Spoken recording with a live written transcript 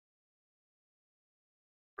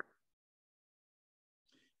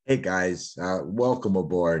Hey guys, welcome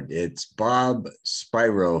aboard. It's Bob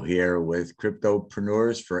Spyro here with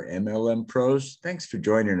Cryptopreneurs for MLM Pros. Thanks for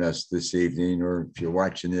joining us this evening, or if you're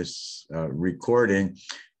watching this recording,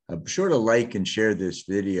 be sure to like and share this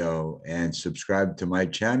video and subscribe to my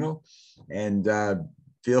channel. And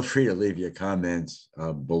feel free to leave your comments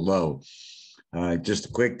below. Just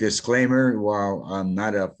a quick disclaimer, while I'm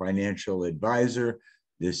not a financial advisor,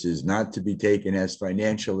 this is not to be taken as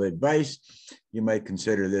financial advice. You might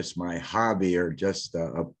consider this my hobby or just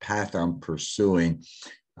a path I'm pursuing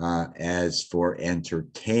as for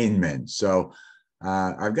entertainment. So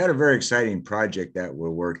I've got a very exciting project that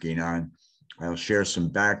we're working on. I'll share some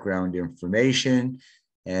background information,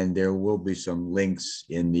 and there will be some links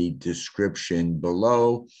in the description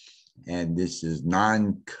below. And this is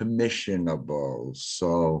non-commissionable.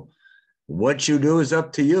 So what you do is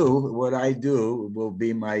up to you. What I do will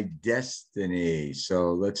be my destiny.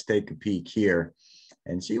 So let's take a peek here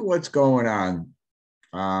and see what's going on.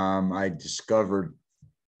 I discovered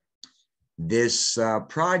this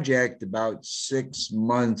project about 6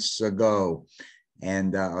 months ago,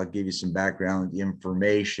 and I'll give you some background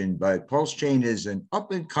information. But Pulsechain is an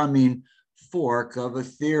up-and-coming fork of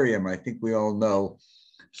Ethereum. I think we all know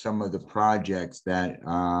some of the projects that,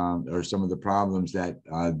 or some of the problems that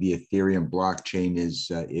the Ethereum blockchain is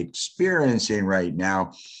experiencing right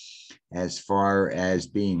now, as far as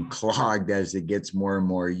being clogged as it gets more and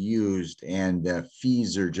more used, and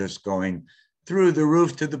fees are just going through the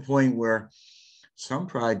roof to the point where some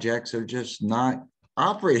projects are just not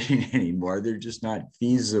operating anymore. They're just not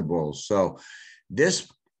feasible. So this,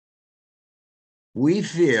 we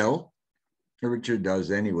feel, Richard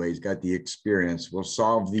does anyway, he's got the experience, will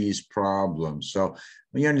solve these problems. So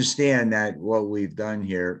we understand that what we've done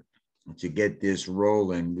here to get this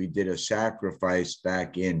rolling, we did a sacrifice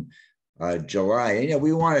back in July. And,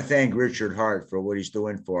 we want to thank Richard Hart for what he's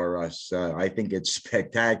doing for us. I think it's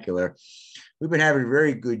spectacular. We've been having a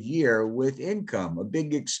very good year with income. A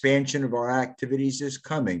big expansion of our activities is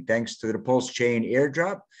coming thanks to the Pulsechain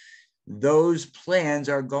airdrop. Those plans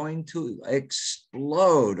are going to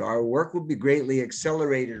explode. Our work will be greatly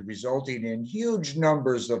accelerated, resulting in huge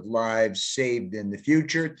numbers of lives saved in the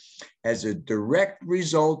future as a direct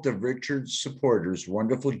result of Richard's supporters'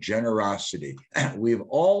 wonderful generosity. We've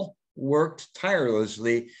all worked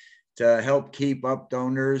tirelessly to help keep up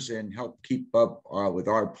donors and help keep up with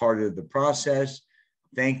our part of the process.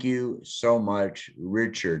 Thank you so much,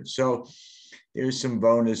 Richard. So there's some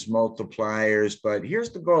bonus multipliers, but here's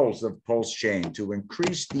the goals of Pulsechain: to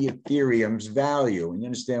increase the Ethereum's value. And you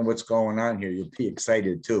understand what's going on here, you'll be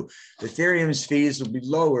excited too. Ethereum's fees will be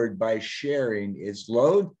lowered by sharing its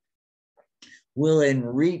load. Will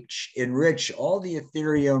enrich all the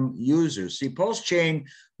Ethereum users. See, Pulsechain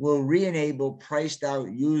will re-enable priced out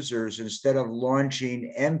users instead of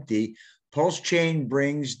launching empty. Pulsechain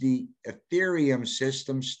brings the Ethereum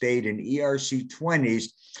system state in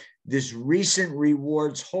ERC20s. This recent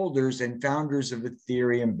rewards holders and founders of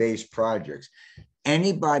Ethereum-based projects.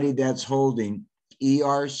 Anybody that's holding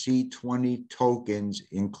ERC20 tokens,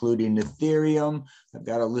 including Ethereum, I've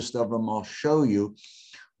got a list of them I'll show you.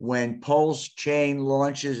 When Pulsechain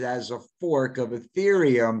launches as a fork of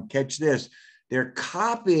Ethereum, catch this, they're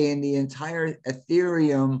copying the entire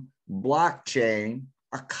Ethereum blockchain,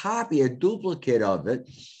 a duplicate of it,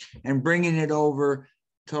 and bringing it over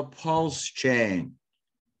to Pulsechain.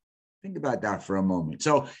 Think about that for a moment.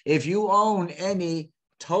 So if you own any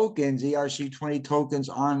tokens, ERC20 tokens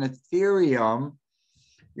on Ethereum,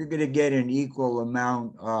 you're going to get an equal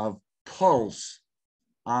amount of Pulse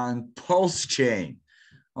on Pulsechain.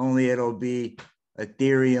 Only it'll be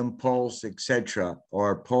Ethereum Pulse, etc.,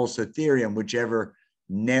 or Pulse Ethereum, whichever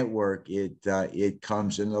network it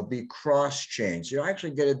comes in. There'll be cross chains. You'll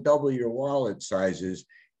actually get to double your wallet sizes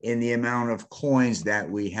in the amount of coins that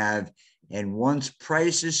we have. And once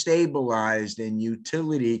price is stabilized and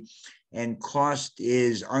utility and cost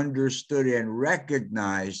is understood and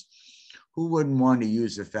recognized, who wouldn't want to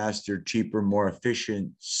use a faster, cheaper, more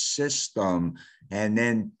efficient system? And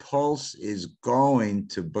then Pulse is going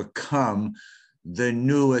to become the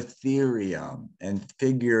new Ethereum, and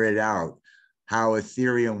figure it out, how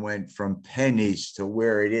Ethereum went from pennies to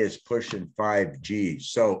where it is, pushing 5G.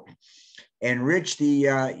 So enrich the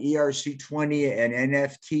ERC20 and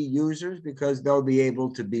NFT users, because they'll be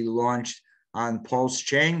able to be launched on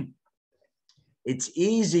Pulsechain. It's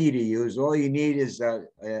easy to use. All you need is a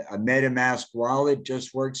MetaMask wallet.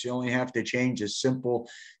 Just works. You only have to change a simple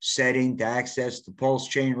setting to access the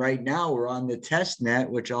Pulsechain. Right now, we're on the test net,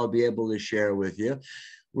 which I'll be able to share with you.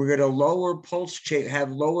 We're going to lower Pulsechain, have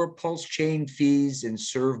lower Pulsechain fees, and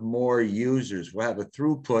serve more users. We'll have a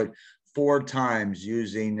throughput 4 times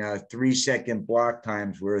using 3-second block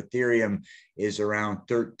times, where Ethereum is around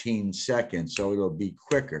 13 seconds. So it'll be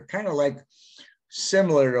quicker, kind of like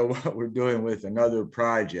similar to what we're doing with another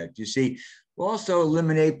project. You see, we'll also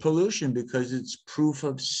eliminate pollution because it's proof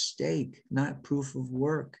of stake, not proof of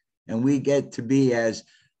work. And we get to be, as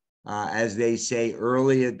they say,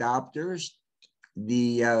 early adopters,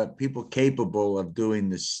 the people capable of doing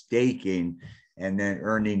the staking and then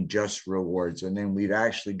earning just rewards. And then we've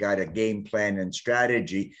actually got a game plan and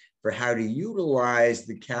strategy for how to utilize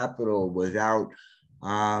the capital without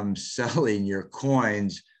selling your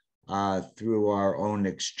coins through our own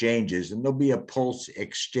exchanges. And there'll be a Pulse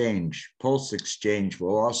exchange. Pulse exchange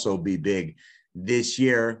will also be big this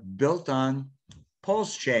year, built on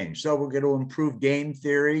Pulsechain. So we're going to improve game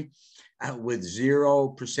theory with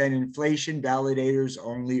 0% inflation. Validators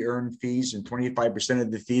only earn fees, and 25%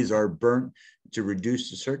 of the fees are burnt to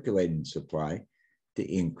reduce the circulating supply to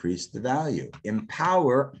increase the value.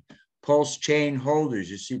 Empower Pulsechain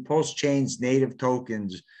holders. You see, Pulsechain's native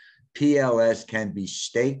tokens, PLS, can be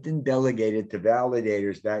staked and delegated to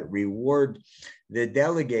validators that reward the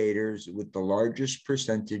delegators with the largest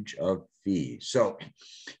percentage of fees. So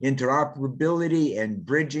interoperability and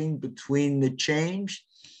bridging between the chains.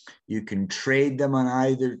 You can trade them on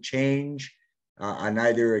either on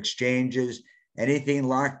either exchanges. Anything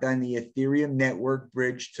locked on the Ethereum network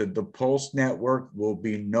bridge to the Pulse network will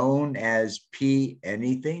be known as P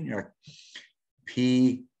anything, or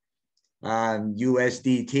P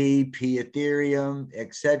USDT, P Ethereum,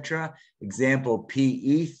 etc. Example,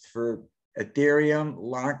 P ETH for Ethereum,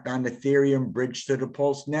 locked on Ethereum, bridge to the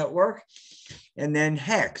Pulse network. And then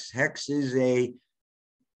Hex. Hex is a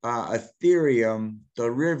Ethereum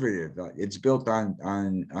derivative. It's built on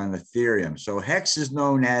Ethereum. So Hex is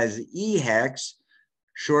known as eHex,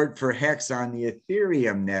 short for Hex on the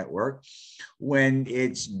Ethereum network. When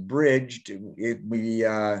it's bridged,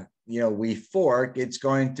 we fork, it's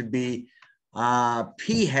going to be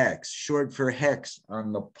pHex, short for Hex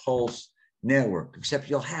on the Pulse network, except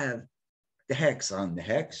you'll have the Hex on the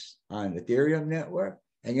Ethereum network,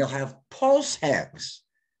 and you'll have Pulse Hex.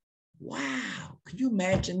 Wow, could you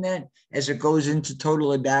imagine that as it goes into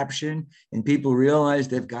total adoption and people realize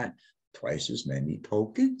they've got twice as many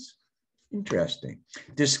tokens? Interesting.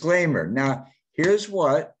 Disclaimer. Now, here's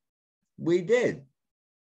what we did.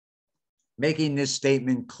 Making this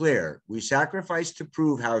statement clear, we sacrificed to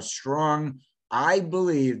prove how strong I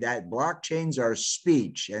believe that blockchains are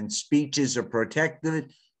speech, and speech is a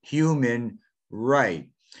protected human right.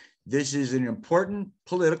 This is an important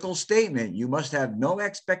political statement. You must have no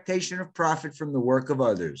expectation of profit from the work of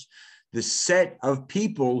others. The set of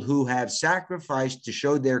people who have sacrificed to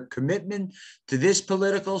show their commitment to this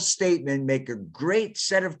political statement make a great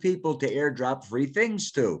set of people to airdrop free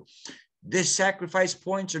things to. This sacrifice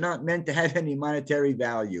points are not meant to have any monetary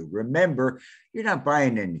value. Remember, you're not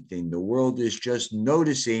buying anything. The world is just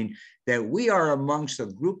noticing that we are amongst a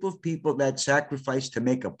group of people that sacrifice to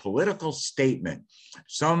make a political statement.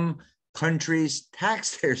 Some countries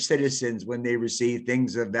tax their citizens when they receive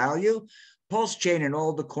things of value. Pulsechain and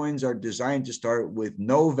all the coins are designed to start with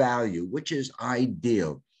no value, which is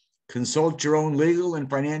ideal. Consult your own legal and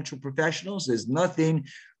financial professionals. There's nothing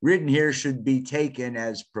written here should be taken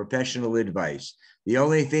as professional advice. The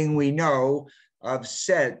only thing we know of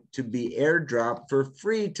set to be airdropped for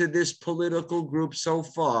free to this political group so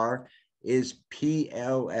far is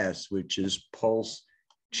PLS, which is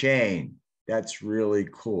Pulsechain. That's really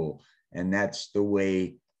cool. And that's the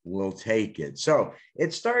way we'll take it. So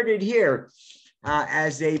it started here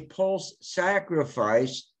as a Pulse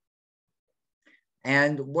sacrifice.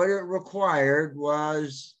 And what it required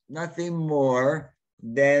was nothing more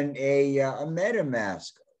than a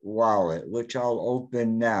MetaMask wallet, which I'll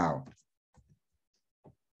open now.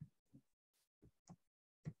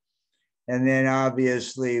 And then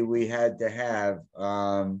obviously we had to have,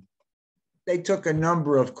 they took a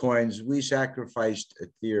number of coins. We sacrificed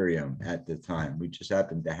Ethereum at the time. We just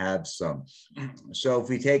happened to have some. So if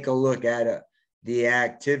we take a look at the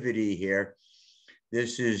activity here,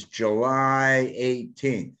 this is July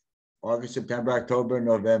 18th, August, September, October,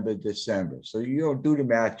 November, December. So you do the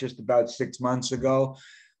math, just about 6 months ago,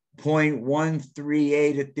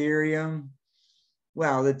 0.138 Ethereum.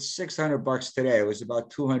 Well, it's $600 today. It was about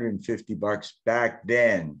 $250 back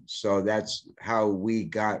then. So that's how we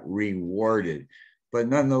got rewarded. But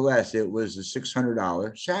nonetheless, it was a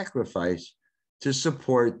 $600 sacrifice to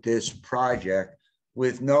support this project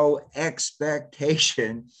with no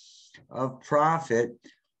expectation of profit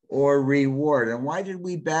or reward. And why did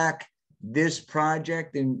we back this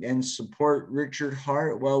project and support Richard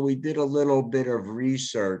Hart? Well, we did a little bit of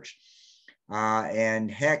research,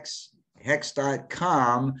 and Hex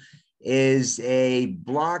Hex.com is a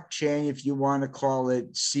blockchain, if you want to call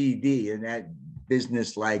it CD, in that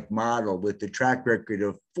business-like model with the track record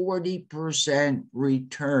of 40%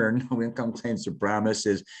 return. No income claims or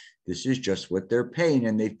promises. This is just what they're paying,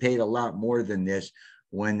 and they've paid a lot more than this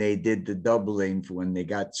when they did the doubling when they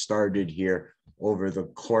got started here over the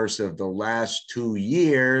course of the last 2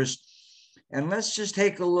 years. And let's just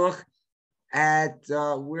take a look at,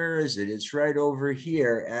 where is it? It's right over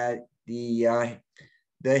here at the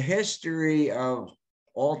history of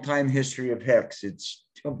all-time history of Hex. It's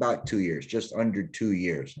about 2 years, just under 2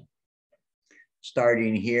 years,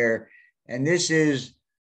 starting here. And this is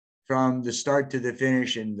from the start to the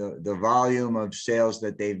finish, and the volume of sales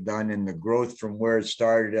that they've done and the growth from where it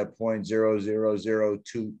started at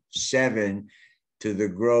 0.00027 to the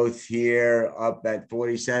growth here up at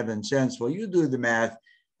 47 cents. Well, you do the math.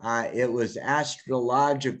 It was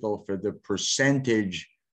astrological for the percentage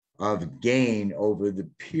of gain over the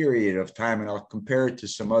period of time. And I'll compare it to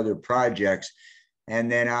some other projects. And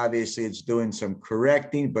then obviously it's doing some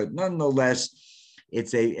correcting, but nonetheless,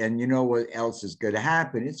 and you know what else is going to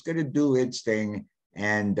happen? It's going to do its thing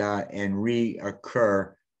and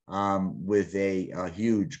reoccur with a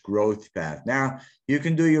huge growth path. Now, you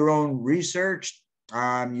can do your own research.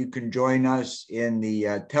 You can join us in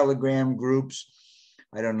the Telegram groups.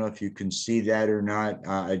 I don't know if you can see that or not.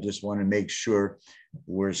 I just want to make sure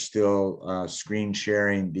we're still screen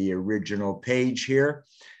sharing the original page here.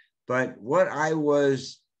 But what I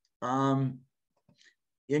was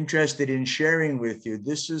interested in sharing with you,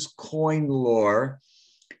 this is Coin Lore,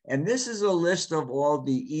 and this is a list of all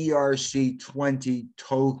the ERC20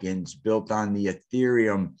 tokens built on the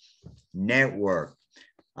Ethereum network.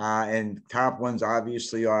 And top ones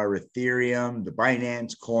obviously are Ethereum, the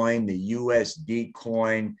Binance coin, the USD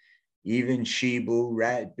coin, even Shibu,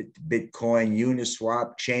 Bitcoin,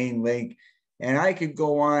 Uniswap, Chainlink, and I could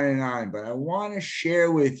go on, but I want to share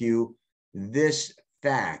with you this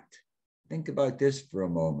fact. Think about this for a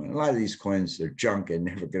moment. A lot of these coins are junk and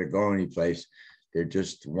never going to go anyplace. They're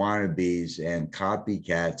just wannabes and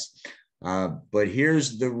copycats. But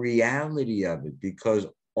here's the reality of it, because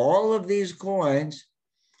all of these coins,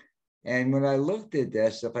 and when I looked at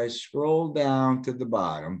this, if I scroll down to the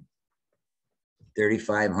bottom,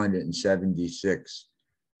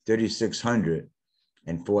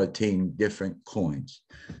 3,614 different coins.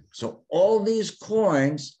 So all these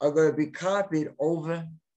coins are going to be copied over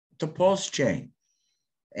to Pulsechain.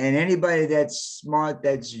 And anybody that's smart,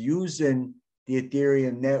 that's using the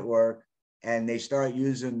Ethereum network, and they start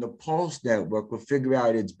using the Pulse network, will figure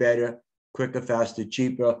out it's better, quicker, faster,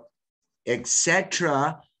 cheaper,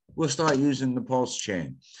 etc. We'll start using the Pulse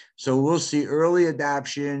chain. So we'll see early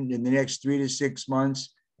adoption in the next 3 to 6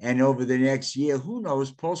 months. And over the next year, who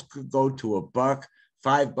knows, Pulse could go to $1,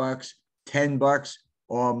 $5, $10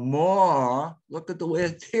 or more. Look at the way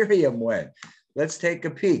Ethereum went. Let's take a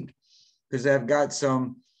peek, because I've got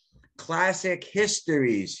some classic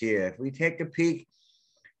histories here. If we take a peek,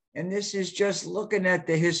 and this is just looking at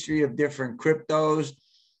the history of different cryptos.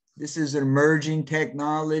 This is an emerging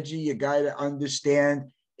technology. You got to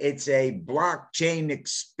understand it's a blockchain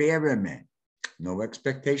experiment. No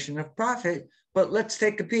expectation of profit, but let's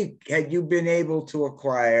take a peek. Had you been able to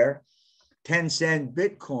acquire 10-cent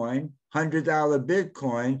Bitcoin, $100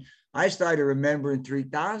 Bitcoin, I started remembering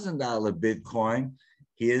 $3,000 Bitcoin.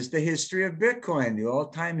 Here's the history of Bitcoin, the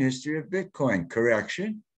all-time history of Bitcoin.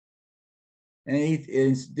 Correction.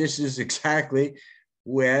 And this is exactly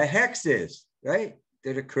where Hex is, right?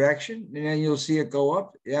 Did a correction, and then you'll see it go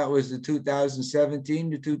up. That was the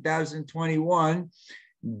 2017 to 2021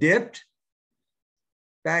 dipped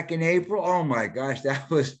back in April. Oh my gosh, that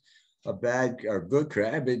was a bad or good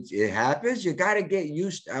crap. It happens. You got to get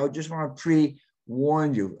used to. I just want to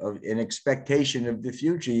pre-warn you of an expectation of the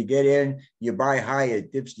future. You get in, you buy high,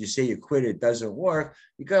 it dips, you say you quit, it doesn't work.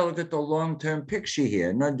 You got to look at the long-term picture here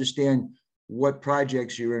and understand what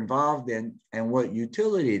projects you're involved in and what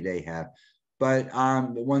utility they have. But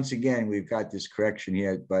once again, we've got this correction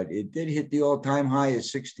here, but it did hit the all-time high of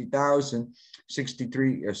 60,000,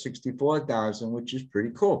 63 or 64,000, which is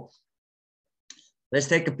pretty cool. Let's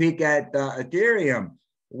take a peek at Ethereum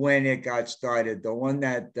when it got started, the one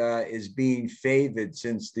that is being favored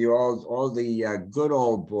since all the good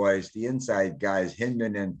old boys, the inside guys,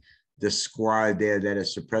 Hinman and the squad there that are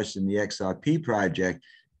suppressing the XRP project,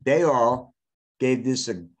 they all gave this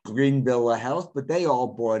a green bill of health, but they all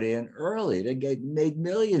bought in early. They made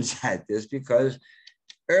millions at this because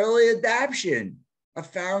early adoption, a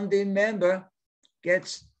founding member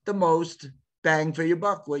gets the most bang for your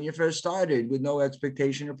buck when you first started with no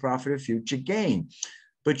expectation of profit or future gain.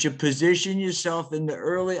 but you position yourself in the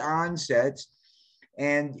early onsets.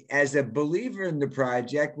 And as a believer in the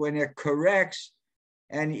project, when it corrects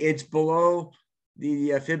and it's below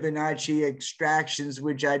the Fibonacci extractions,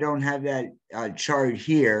 which I don't have that chart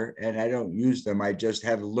here, and I don't use them. I just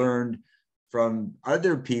have learned from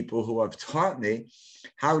other people who have taught me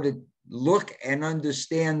how to look and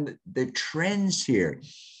understand the trends here.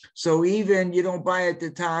 So even you don't buy at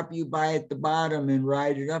the top, you buy at the bottom and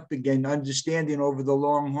ride it up again, understanding over the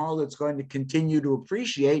long haul, it's going to continue to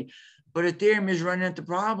appreciate, but Ethereum is running into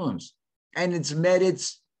problems and it's met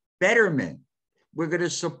its betterment. We're going to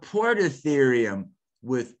support Ethereum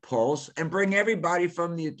with Pulse and bring everybody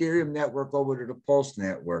from the Ethereum network over to the Pulse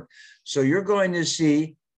network. So you're going to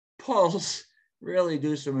see Pulse really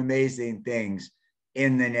do some amazing things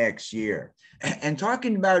in the next year. And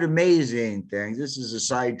talking about amazing things, this is a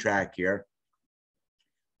sidetrack here,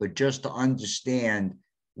 but just to understand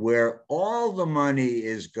where all the money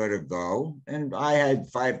is going to go. And I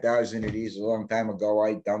had 5,000 of these a long time ago.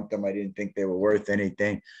 I dumped them. I didn't think they were worth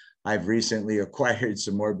anything. I've recently acquired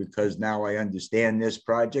some more because now I understand this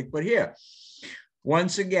project. But here,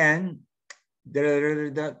 once again,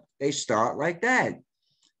 they start like that.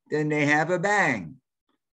 Then they have a bang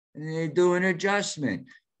and they do an adjustment.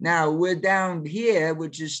 Now we're down here,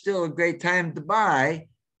 which is still a great time to buy.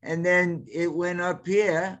 And then it went up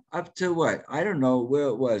here, up to what? I don't know where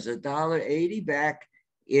it was, $1.80 back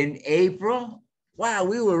in April. Wow,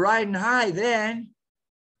 we were riding high then.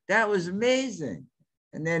 That was amazing.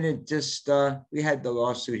 And then it just, we had the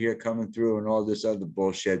lawsuit here coming through and all this other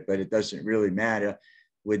bullshit, but it doesn't really matter.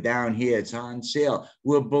 We're down here, it's on sale.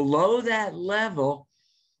 We're below that level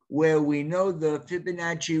where we know the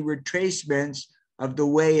Fibonacci retracements of the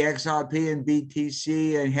way XRP and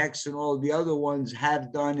BTC and HEX and all the other ones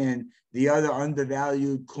have done and the other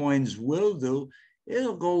undervalued coins will do,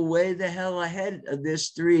 it'll go way the hell ahead of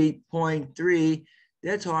this 3.3.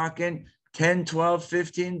 They're talking $10,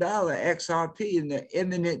 $12, $15 XRP in the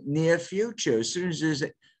imminent near future. As soon as this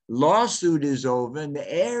lawsuit is over and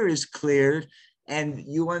the air is cleared and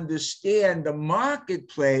you understand the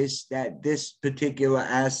marketplace that this particular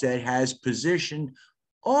asset has positioned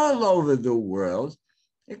all over the world,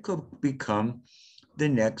 it could become the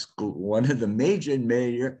next one of the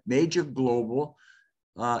major global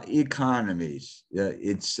economies.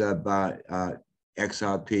 It's about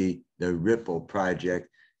XRP, the Ripple project.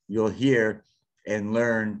 You'll hear and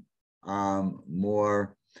learn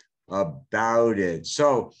more about it.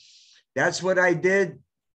 So that's what I did.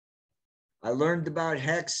 I learned about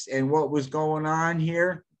HEX and what was going on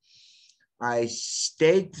here. I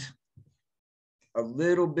staked a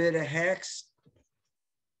little bit of HEX,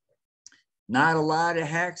 not a lot of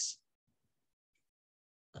HEX.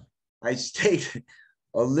 I staked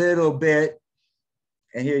a little bit,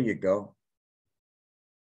 and here you go.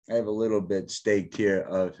 I have a little bit staked here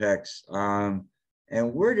of HEX. And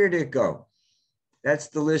where did it go? That's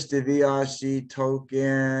the list of ERC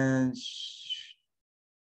tokens.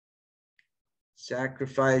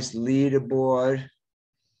 Sacrifice leaderboard.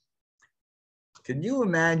 Can you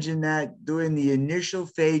imagine that during the initial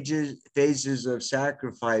phases of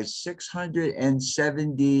sacrifice,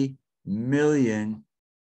 670 million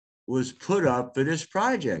was put up for this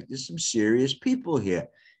project? There's some serious people here.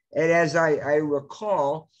 And as I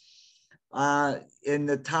recall, in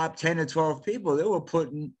the top 10 or 12 people, they were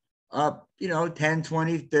putting up, 10,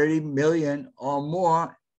 20, 30 million or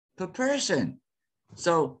more per person.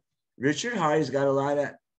 So Richard Hardy's got a lot of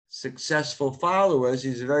successful followers.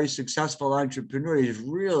 He's a very successful entrepreneur. He's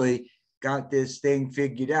really got this thing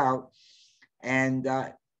figured out. And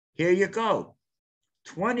here you go.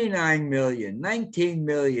 29 million, 19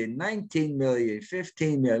 million, 19 million,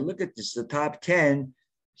 15 million. Look at this, the top 10,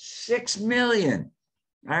 6 million.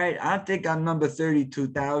 All right, I think I'm number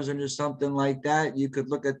 32,000 or something like that. You could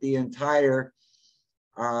look at the entire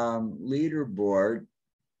leaderboard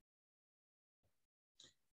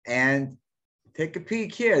and take a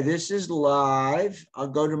peek here. This is live. I'll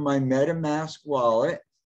go to my MetaMask wallet.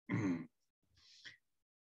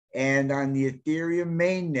 And on the Ethereum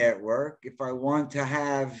main network, if I want to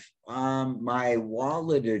have my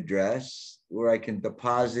wallet address where I can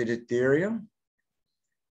deposit Ethereum,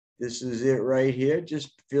 this is it right here.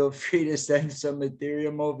 Just feel free to send some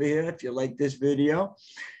Ethereum over here if you like this video.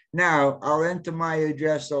 Now, I'll enter my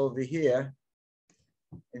address over here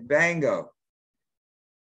and bango.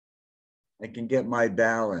 I can get my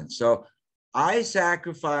balance. So I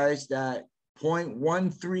sacrificed that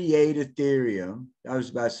 0.138 Ethereum. That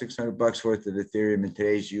was about 600 bucks worth of Ethereum in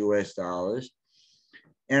today's US dollars.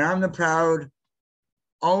 And I'm the proud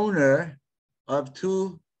owner of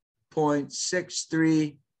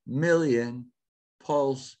 2.63 million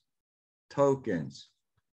Pulse tokens.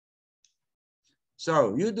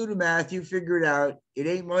 So you do the math, you figure it out. It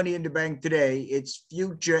ain't money in the bank today. It's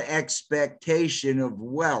future expectation of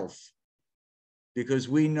wealth, because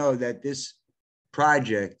we know that this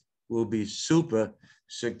project will be super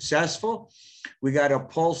successful. We got a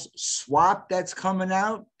Pulse swap that's coming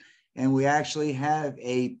out, and we actually have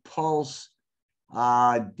a Pulse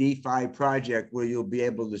DeFi project where you'll be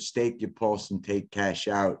able to stake your Pulse and take cash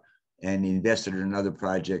out and invest it in another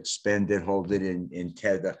project, spend it, hold it in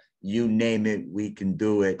Tether. You name it, we can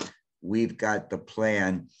do it. We've got the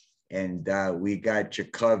plan, and we got you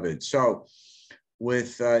covered. So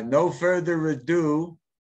with no further ado,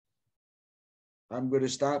 I'm going to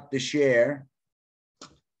stop the share.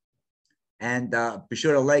 And be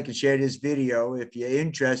sure to like and share this video. If you're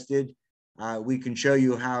interested, we can show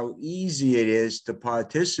you how easy it is to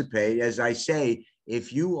participate. As I say,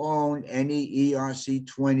 if you own any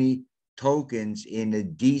ERC20 tokens in a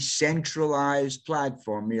decentralized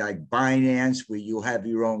platform, like Binance, where you have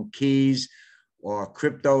your own keys, or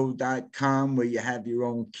crypto.com, where you have your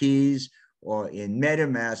own keys, or in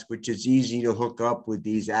MetaMask, which is easy to hook up with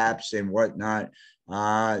these apps and whatnot,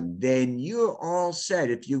 then you're all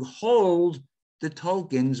set. If you hold the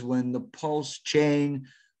tokens when the Pulsechain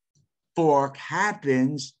fork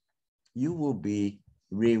happens, you will be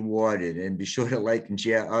rewarded. And be sure to like and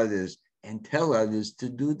share others, and tell others to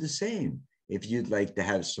do the same if you'd like to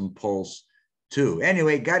have some Pulse too.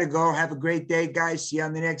 Anyway, got to go. Have a great day, guys. See you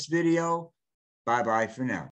on the next video. Bye-bye for now.